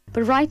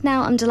But right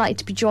now, I'm delighted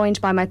to be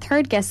joined by my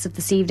third guest of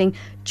this evening,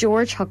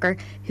 George Hooker,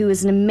 who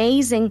is an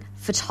amazing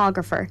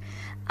photographer.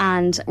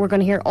 And we're going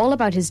to hear all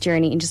about his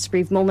journey in just a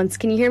brief moments.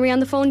 Can you hear me on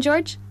the phone,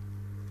 George?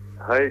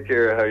 Hi,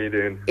 Ciara. How are you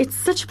doing? It's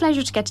such a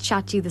pleasure to get to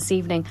chat to you this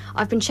evening.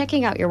 I've been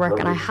checking out your work,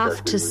 and I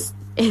have to...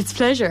 It's a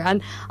pleasure.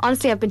 And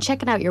honestly, I've been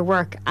checking out your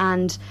work,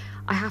 and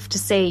I have to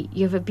say,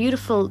 you have a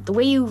beautiful... The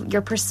way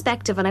your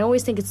perspective, and I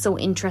always think it's so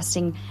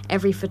interesting,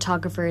 every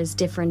photographer is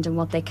different in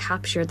what they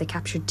capture. They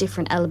capture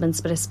different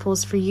elements. But I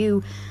suppose for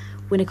you,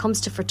 when it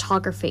comes to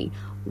photography,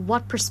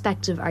 what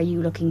perspective are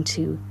you looking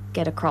to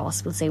get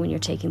across, we'll say, when you're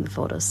taking the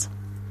photos?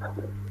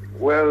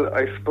 Well,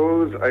 I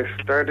suppose I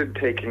started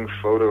taking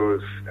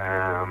photos,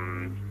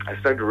 I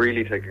started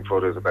really taking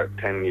photos about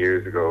 10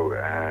 years ago,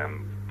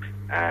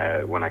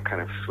 when I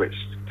kind of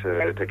switched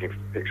to taking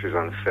pictures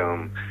on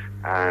film.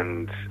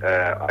 And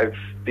I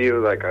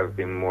feel like I've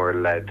been more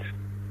led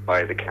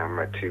by the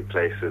camera to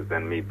places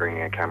than me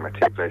bringing a camera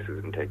to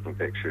places and taking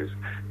pictures.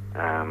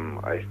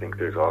 I think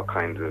there's all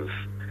kinds of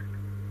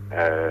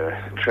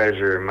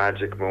treasure,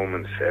 magic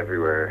moments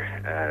everywhere.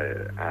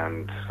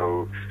 And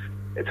so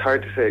it's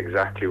hard to say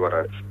exactly what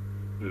I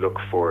look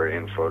for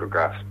in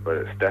photographs, but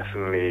it's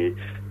definitely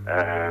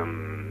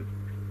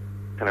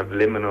kind of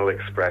liminal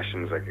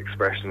expressions, like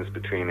expressions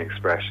between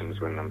expressions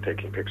when I'm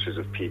taking pictures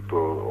of people,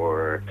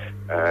 or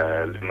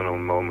liminal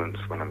moments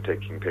when I'm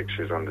taking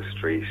pictures on the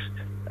street.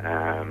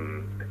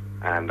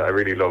 And I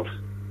really love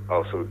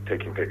also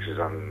taking pictures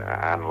on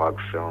analog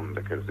film,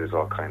 because there's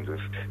all kinds of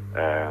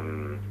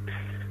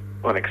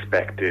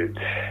unexpected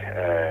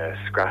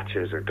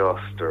scratches or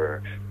dust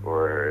or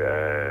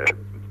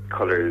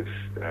colours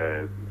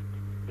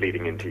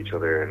bleeding into each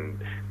other, and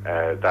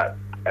that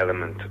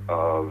element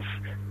of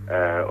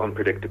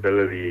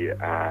unpredictability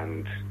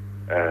and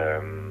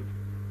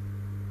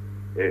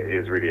it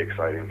is really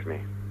exciting to me.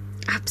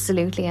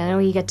 Absolutely. I know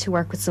you get to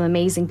work with some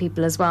amazing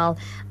people as well,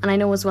 and I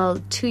know as well,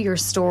 to your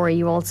story,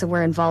 you also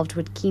were involved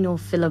with Kino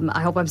Film.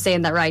 I hope I'm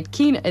saying that right.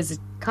 Is it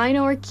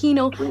Kino or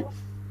Kino?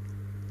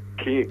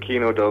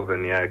 Kino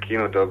Dublin, yeah,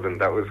 Kino Dublin.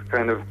 That was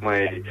kind of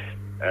my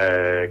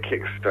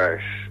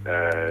kickstart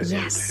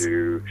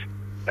into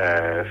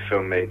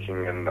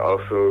filmmaking, and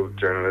also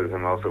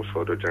journalism, also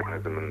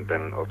photojournalism, and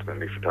then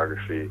ultimately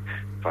photography,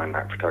 fine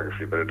art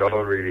photography. But it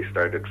all really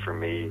started for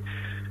me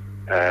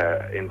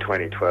in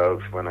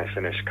 2012 when I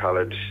finished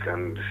college,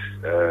 and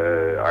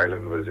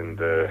Ireland was in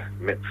the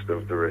midst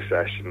of the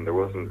recession. There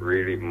wasn't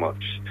really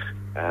much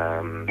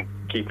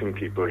keeping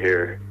people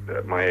here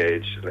at my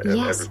age.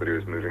 Yes. Everybody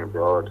was moving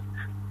abroad,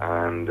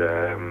 and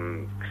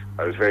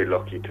I was very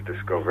lucky to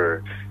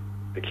discover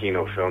the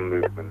Kino film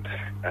movement.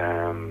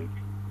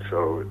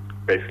 So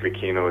basically,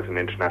 Kino is an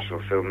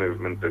international film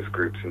movement. There's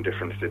groups in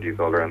different cities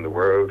all around the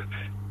world.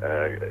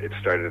 It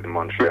started in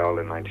Montreal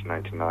in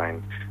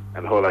 1999,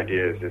 and the whole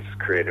idea is this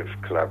creative,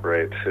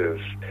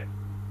 collaborative,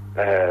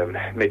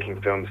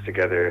 making films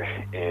together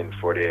in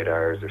 48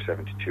 hours or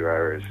 72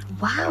 hours.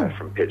 Wow.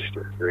 From pitch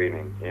to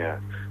screening. Yeah.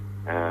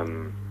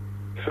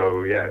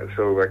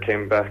 So I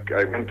came back.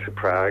 I went to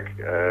Prague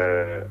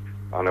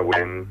on a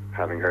whim,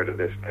 having heard of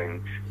this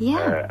thing.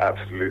 Yeah.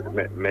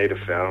 Absolutely made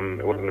a film.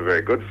 It wasn't a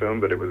very good film,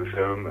 but it was a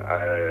film.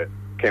 I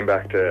came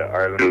back to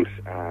Ireland,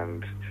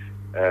 and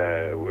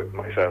with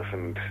myself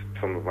and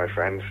some of my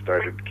friends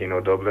started Kino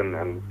Dublin,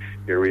 and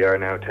here we are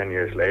now 10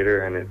 years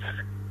later, and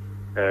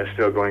it's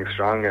still going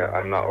strong.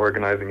 I'm not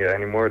organising it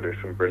anymore. There's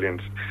some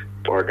brilliant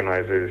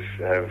organisers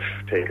have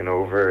taken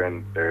over,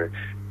 and they're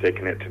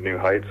taking it to new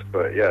heights.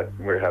 But yeah,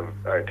 we have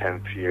our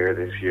 10th year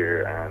this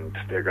year, and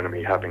they're going to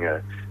be having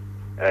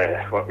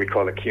what we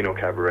call a Kino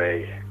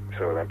Cabaret,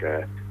 so like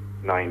a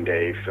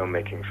 9-day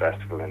filmmaking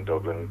festival in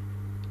Dublin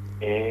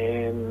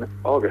in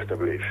August, I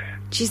believe.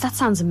 Geez, that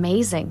sounds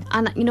amazing.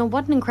 And you know,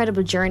 what an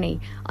incredible journey.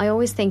 I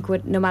always think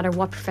no matter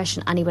what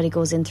profession anybody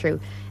goes in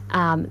through,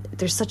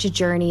 there's such a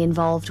journey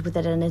involved with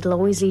it, and it'll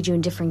always lead you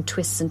in different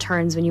twists and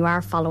turns when you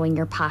are following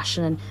your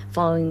passion and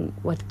following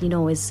what you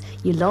know is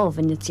you love,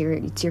 and it's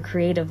your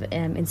creative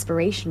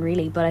inspiration,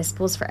 really. But I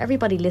suppose for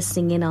everybody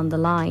listening in on the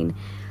line,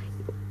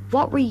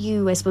 what were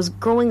you, I suppose,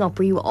 growing up,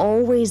 were you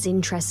always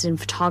interested in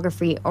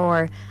photography,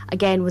 or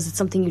again, was it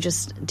something did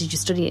you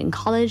study it in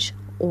college?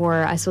 Or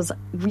I suppose,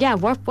 yeah,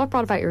 what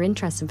brought about your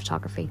interest in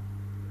photography?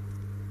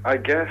 I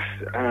guess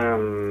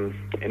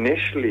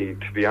initially,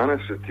 to be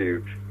honest with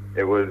you,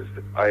 I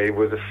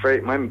was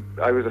afraid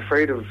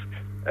of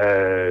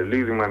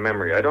losing my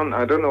memory. I don't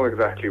know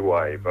exactly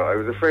why, but I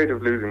was afraid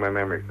of losing my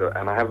memory. So,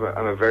 and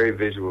I'm a very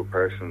visual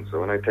person.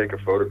 So when I take a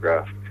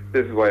photograph,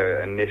 this is why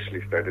I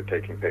initially started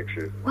taking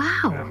pictures.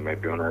 Wow.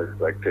 Maybe when I was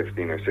like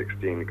 15 or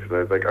 16, because I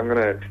was like,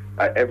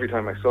 every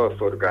time I saw a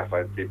photograph,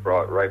 I'd be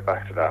brought right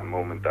back to that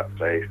moment, that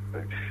place,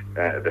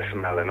 the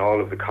smell, and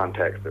all of the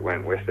context that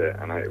went with it.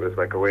 And it was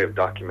like a way of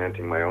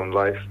documenting my own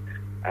life.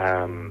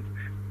 And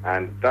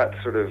that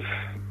sort of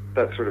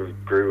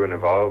grew and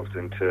evolved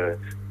into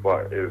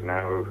what is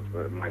now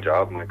my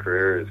job, my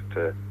career, is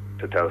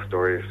to tell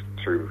stories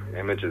through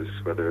images,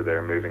 whether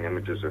they're moving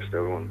images or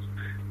still ones.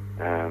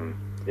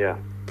 Yeah.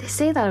 They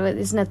say that,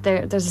 isn't it?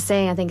 There's a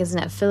saying, I think, isn't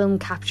it? Film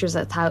captures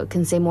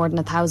can say more than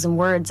 1,000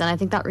 words, and I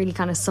think that really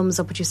kind of sums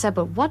up what you said.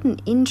 But what an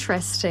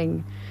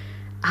interesting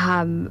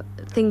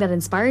thing that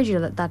inspired you,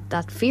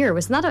 that fear.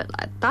 Wasn't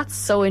that that's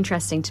so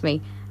interesting to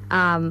me.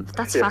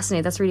 That's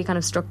fascinating. That's really kind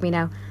of struck me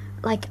now.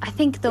 Like, I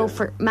think, though,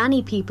 for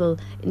many people,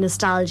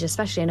 nostalgia,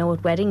 especially, I know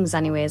at weddings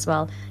anyway as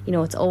well, you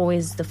know, it's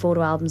always the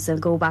photo albums they'll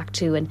go back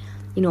to, and,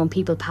 you know, when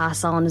people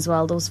pass on as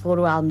well, those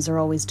photo albums are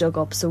always dug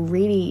up. So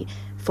really,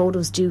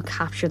 photos do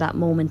capture that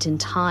moment in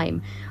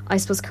time. I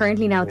suppose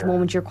currently now at the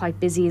moment you're quite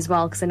busy as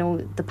well, because I know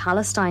the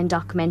Palestine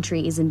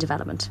documentary is in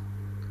development.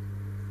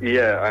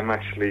 Yeah, I'm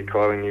actually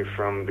calling you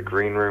from the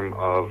green room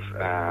of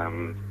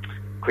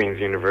Queen's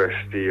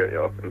University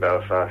up in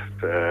Belfast,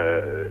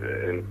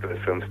 in the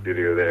film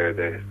studio there.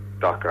 The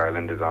Doc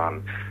Ireland is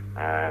on,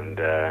 and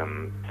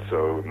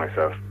so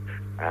myself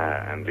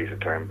and Lisa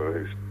Turnbull,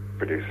 who's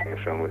producing a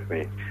film with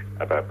me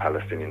about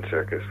Palestinian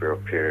circus, we're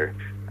up here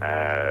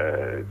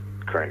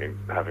currently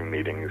having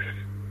meetings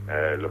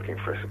looking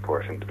for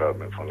support and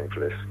development funding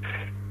for this.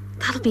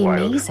 That'll be wild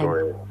amazing.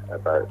 Story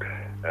about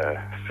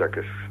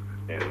circus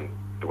in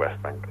the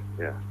West Bank.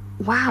 Yeah.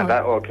 Wow. And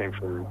that all came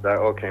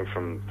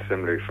from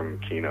similarly from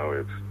Kino.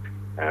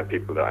 It's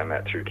people that I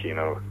met through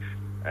Kino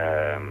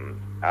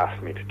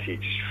asked me to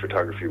teach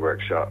photography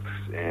workshops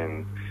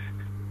in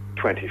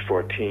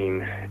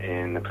 2014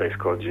 in a place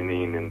called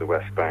Jenin in the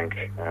West Bank,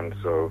 and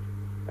so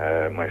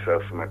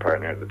myself and my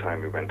partner at the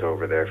time, we went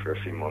over there for a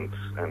few months,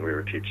 and we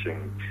were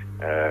teaching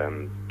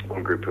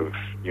one group of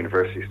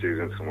university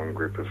students and one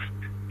group of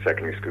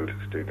secondary school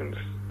students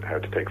how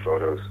to take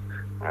photos.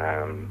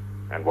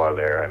 And while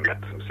there, I met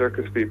some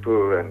circus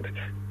people, and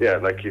yeah,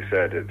 like you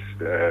said,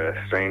 it's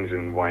a strange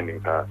and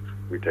winding path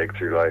we take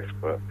through life,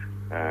 but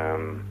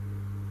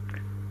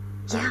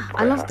yeah,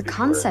 I love the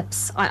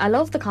concepts. I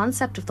love the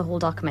concept of the whole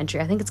documentary.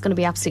 I think it's going to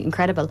be absolutely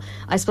incredible.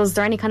 I suppose, is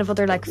there any kind of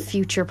other like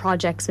future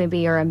projects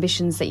maybe or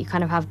ambitions that you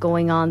kind of have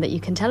going on that you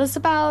can tell us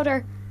about?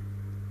 Or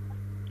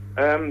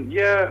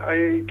yeah,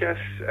 I guess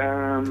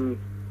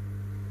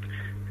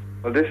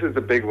well, this is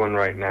the big one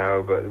right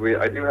now, but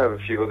I do have a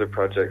few other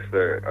projects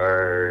that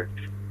are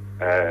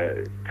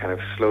kind of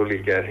slowly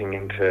getting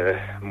into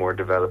more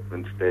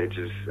development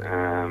stages.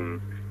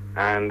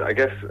 And I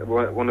guess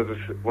one of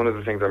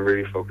the things I'm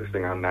really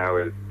focusing on now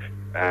is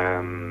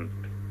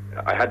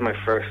I had my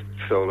first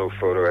solo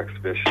photo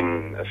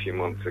exhibition a few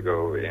months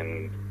ago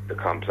in the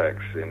complex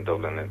in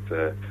Dublin. It's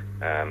a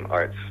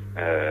arts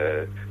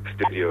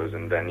studios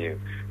and venue,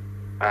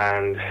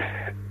 and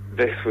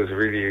this was a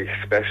really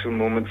special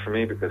moment for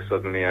me because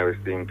suddenly I was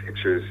seeing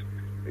pictures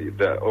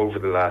that over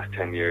the last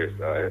 10 years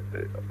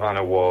on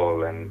a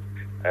wall, and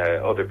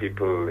other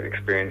people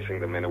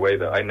experiencing them in a way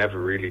that I never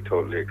really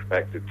totally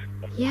expected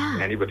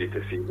anybody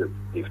to see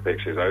these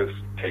pictures. I was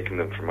taking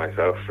them for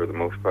myself for the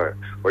most part,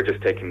 or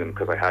just taking them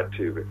because I had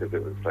to, because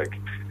it was like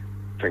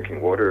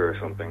drinking water or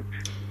something.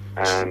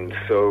 And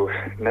so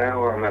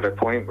now I'm at a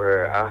point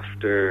where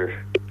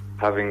after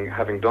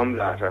having done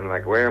that, I'm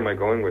like, where am I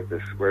going with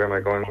this? Where am I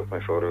going with my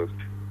photos?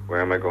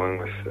 Where am I going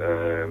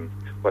with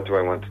what do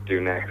I want to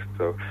do next?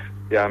 So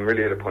yeah, I'm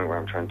really at a point where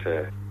I'm trying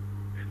to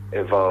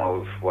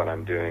evolve what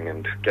I'm doing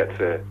and get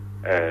to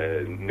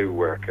new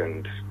work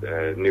and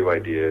new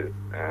ideas.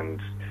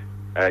 And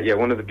yeah,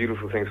 one of the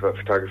beautiful things about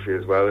photography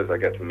as well is I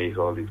get to meet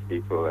all these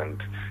people, and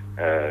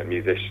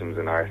musicians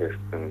and artists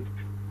and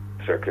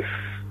circus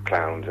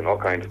clowns and all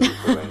kinds of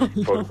people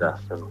and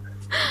photograph them.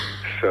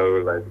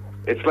 So like,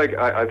 it's like,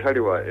 I'll tell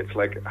you what, it's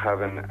like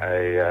having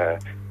a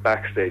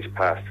backstage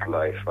pass for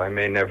life. I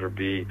may never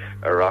be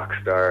a rock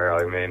star,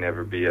 I may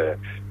never be a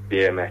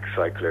BMX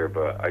cycler,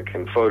 but I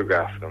can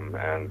photograph them,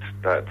 and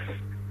that's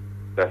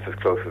as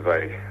close as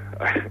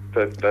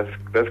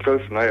that's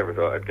close than I ever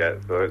thought I'd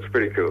get. So it's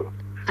pretty cool.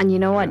 And you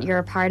know what, you're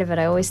a part of it.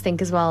 I always think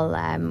as well,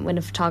 when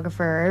a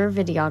photographer or a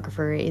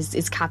videographer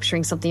is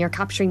capturing something, you're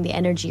capturing the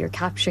energy, you're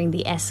capturing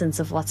the essence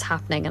of what's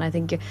happening. And I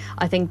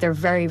think they're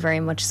very,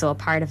 very much so a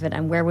part of it.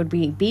 And where would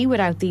we be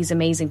without these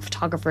amazing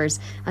photographers?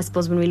 I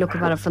suppose when we look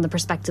about it from the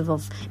perspective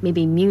of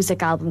maybe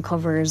music album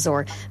covers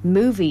or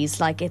movies,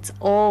 like, it's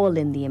all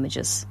in the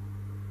images.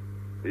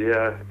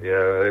 Yeah,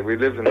 we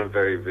live in a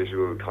very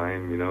visual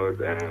time, you know,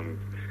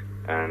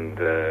 and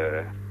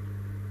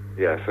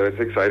yeah, so it's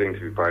exciting to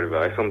be part of it.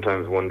 I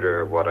sometimes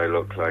wonder what I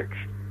look like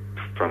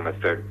from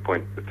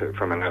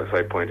an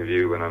outside point of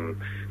view when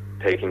I'm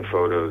taking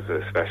photos,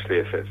 especially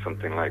if it's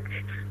something like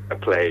a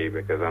play,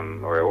 because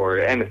or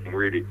anything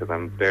really, because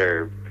I'm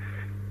there.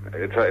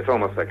 It's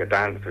almost like a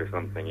dance or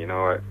something, you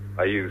know.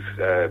 I use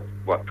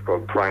what's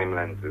called prime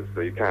lenses,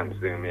 so you can't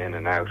zoom in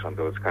and out on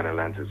those kind of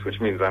lenses, which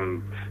means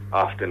I'm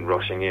often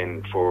rushing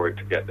in forward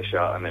to get the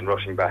shot and then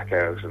rushing back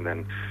out, and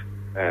then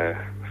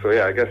so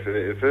yeah, I guess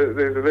there's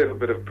a little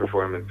bit of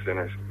performance in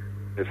it.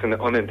 It's an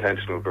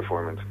unintentional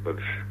performance, but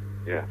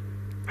yeah.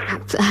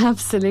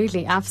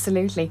 Absolutely.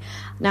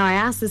 Now, I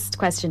ask this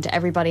question to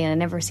everybody and I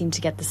never seem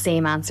to get the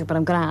same answer, but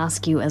I'm going to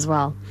ask you as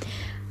well.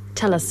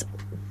 Tell us,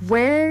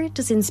 where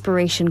does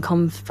inspiration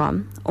come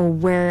from, or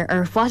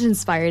what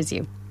inspires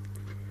you?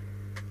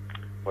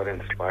 What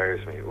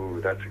inspires me? Ooh,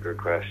 that's a good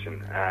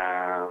question.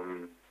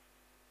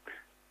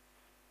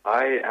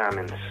 I am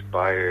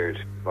inspired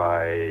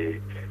by...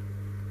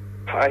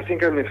 I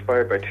think I'm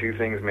inspired by two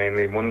things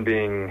mainly. One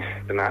being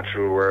the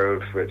natural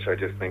world, which I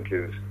just think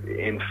is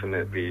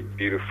infinitely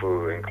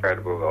beautiful,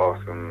 incredible,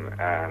 awesome,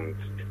 and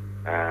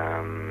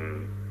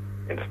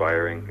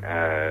inspiring.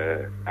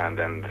 And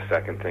then the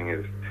second thing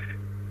is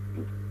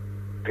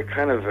the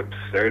kind of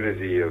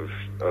absurdity of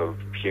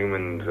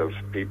humans, of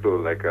people,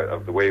 like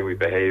of the way we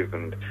behave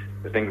and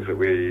the things that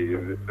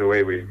the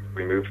way we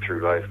move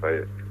through life.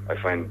 I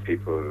find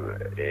people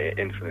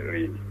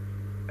infinitely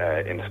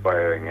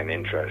inspiring and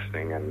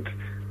interesting, and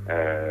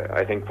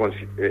I think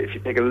if you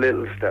take a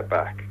little step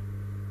back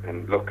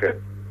and look at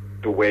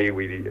the way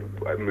we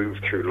move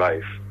through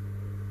life,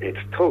 it's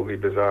totally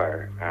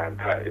bizarre, and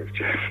it's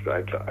just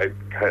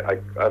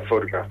I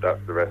photographed that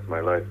for the rest of my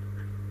life.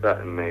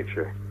 That and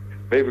nature,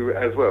 maybe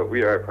as well.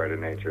 We are part of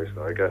nature,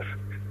 so I guess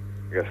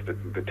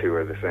the two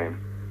are the same.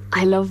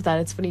 I love that.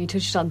 It's funny you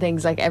touched on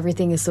things like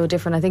everything is so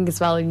different. I think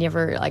as well, you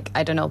never, like,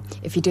 I don't know,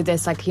 if you do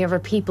this, like, you ever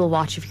people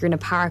watch, if you're in a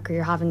park or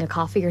you're having a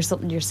coffee or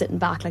something, you're sitting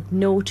back, like,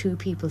 no two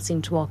people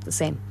seem to walk the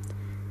same.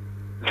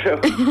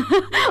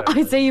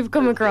 I say you've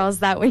come across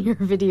that when you're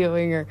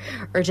videoing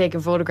or taking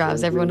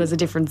photographs. Everyone has a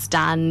different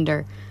stand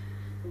or...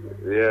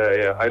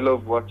 Yeah. I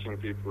love watching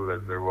people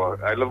as they're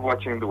walking. I love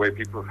watching the way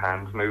people's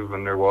hands move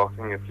when they're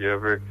walking. If you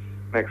ever,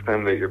 next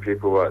time that you're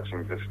people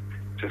watching,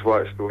 just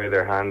watch the way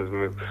their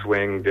hands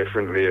swing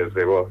differently as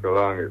they walk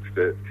along.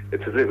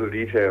 It's a little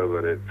detail,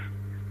 but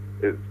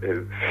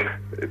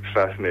it's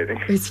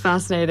fascinating. It's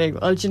fascinating.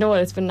 Well, do you know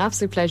what? It's been an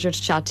absolute pleasure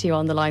to chat to you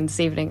on the line this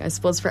evening. I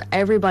suppose for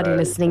everybody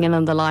listening in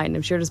on the line,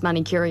 I'm sure there's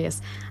many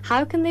curious.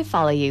 How can they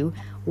follow you,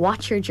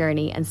 watch your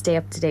journey, and stay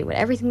up to date with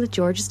everything that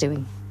George is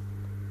doing?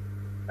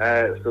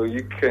 So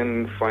you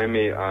can find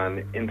me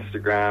on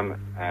Instagram.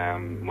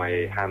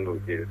 My handle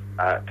is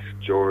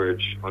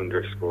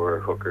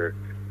 @George_Hooker.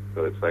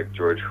 So it's like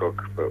George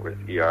Hook, but with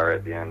ER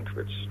at the end,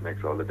 which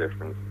makes all the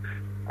difference.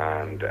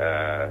 And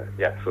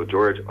so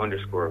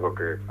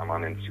George_Hooker. I'm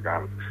on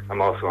Instagram.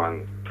 I'm also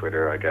on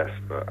Twitter, I guess,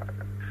 but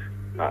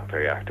not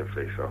very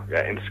actively. So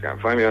yeah,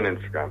 Instagram. Find me on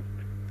Instagram.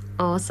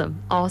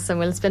 Awesome. Well,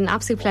 it's been an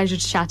absolute pleasure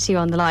to chat to you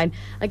on the line.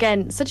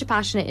 Again, such a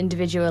passionate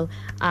individual.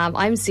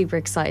 I'm super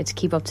excited to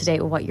keep up to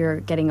date with what you're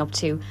getting up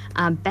to.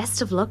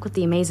 Best of luck with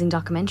the amazing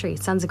documentary.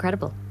 It sounds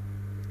incredible.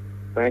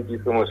 Thank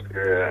you so much,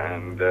 Ciara,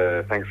 and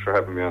thanks for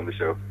having me on the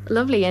show.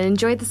 Lovely, and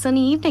enjoy the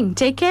sunny evening.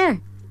 Take care.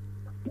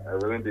 I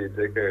will indeed.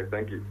 Take care.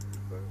 Thank you.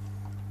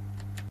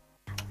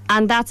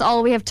 And that's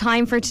all we have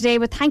time for today,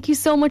 but thank you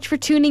so much for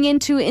tuning in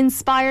to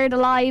Inspired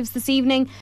Lives this evening.